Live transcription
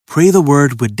Pray the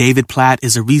Word with David Platt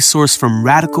is a resource from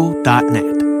radical.net.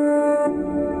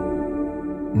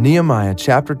 Nehemiah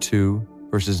chapter 2,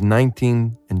 verses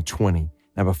 19 and 20.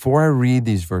 Now, before I read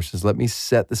these verses, let me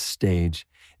set the stage.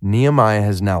 Nehemiah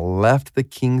has now left the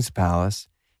king's palace.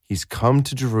 He's come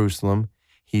to Jerusalem.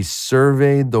 He's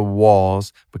surveyed the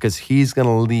walls because he's going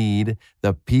to lead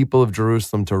the people of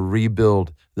Jerusalem to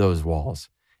rebuild those walls.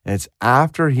 And it's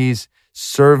after he's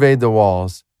surveyed the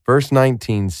walls. Verse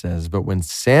 19 says, "But when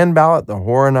Sanballat the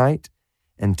Horonite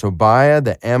and Tobiah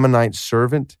the Ammonite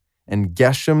servant and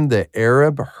Geshem the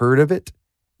Arab heard of it,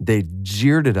 they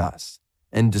jeered at us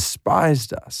and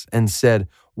despised us and said,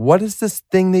 'What is this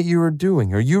thing that you are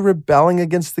doing? Are you rebelling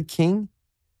against the king?'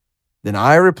 Then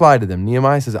I replied to them,"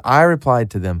 Nehemiah says, "I replied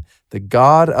to them, 'The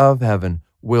God of heaven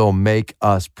will make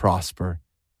us prosper,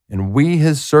 and we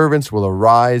his servants will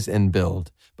arise and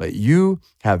build. But you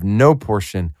have no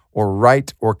portion or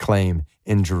right or claim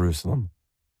in Jerusalem.'"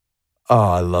 Oh,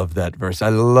 I love that verse. I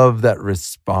love that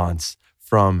response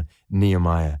from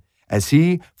Nehemiah. As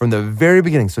he, from the very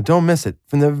beginning, so don't miss it,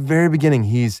 from the very beginning,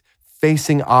 he's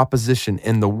facing opposition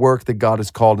in the work that God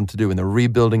has called him to do, in the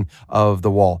rebuilding of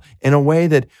the wall, in a way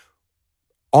that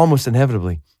almost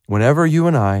inevitably, whenever you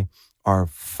and I are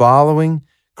following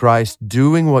Christ,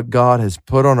 doing what God has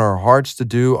put on our hearts to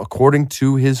do according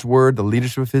to his word, the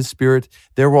leadership of his spirit,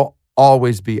 there will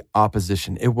always be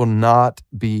opposition. It will not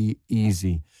be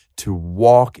easy to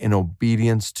walk in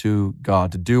obedience to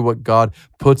God, to do what God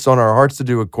puts on our hearts to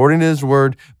do according to his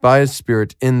word by his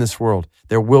spirit in this world.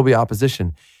 There will be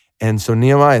opposition. And so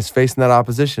Nehemiah is facing that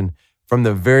opposition from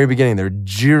the very beginning. They're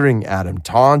jeering at him,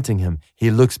 taunting him.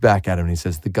 He looks back at him and he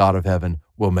says, "The God of heaven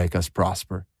will make us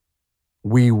prosper.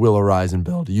 We will arise and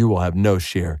build. You will have no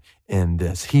share in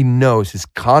this." He knows, his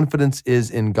confidence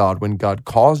is in God. When God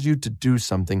calls you to do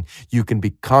something, you can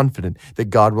be confident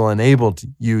that God will enable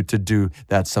you to do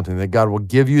that something, that God will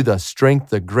give you the strength,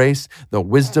 the grace, the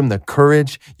wisdom, the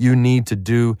courage you need to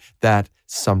do that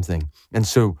something. And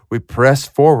so we press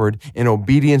forward in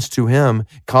obedience to him,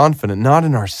 confident, not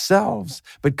in ourselves,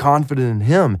 but confident in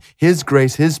him, his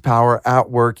grace, his power at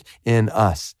work in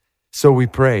us. So we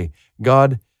pray,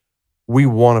 God, we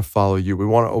want to follow you. We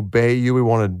want to obey you. We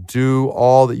want to do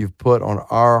all that you've put on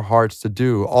our hearts to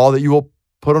do, all that you will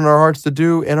put on our hearts to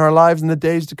do in our lives in the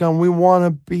days to come. We want to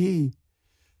be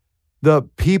the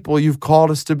people you've called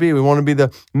us to be. We want to be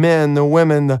the men, the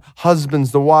women, the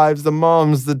husbands, the wives, the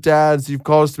moms, the dads you've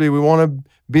called us to be. We want to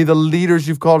be the leaders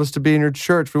you've called us to be in your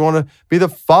church. We want to be the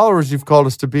followers you've called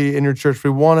us to be in your church. We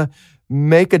want to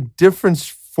make a difference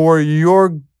for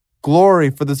your glory,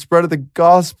 for the spread of the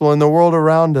gospel in the world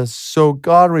around us. So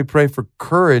God, we pray for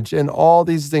courage in all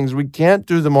these things. We can't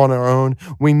do them on our own.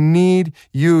 We need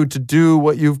you to do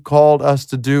what you've called us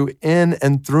to do in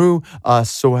and through us.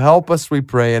 So help us, we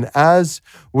pray. And as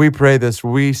we pray this,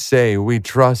 we say we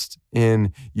trust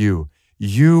in you.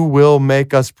 You will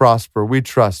make us prosper. We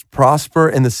trust. Prosper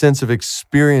in the sense of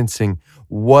experiencing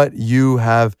what you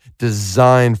have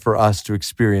designed for us to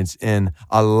experience in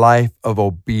a life of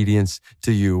obedience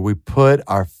to you. We put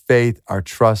our faith, our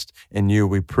trust in you.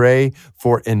 We pray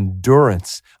for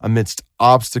endurance amidst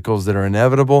obstacles that are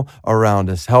inevitable around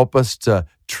us. Help us to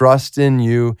trust in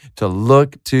you, to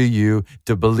look to you,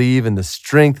 to believe in the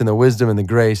strength and the wisdom and the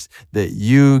grace that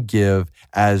you give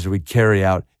as we carry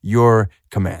out your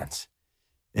commands.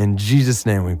 In Jesus'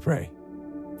 name we pray.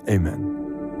 Amen.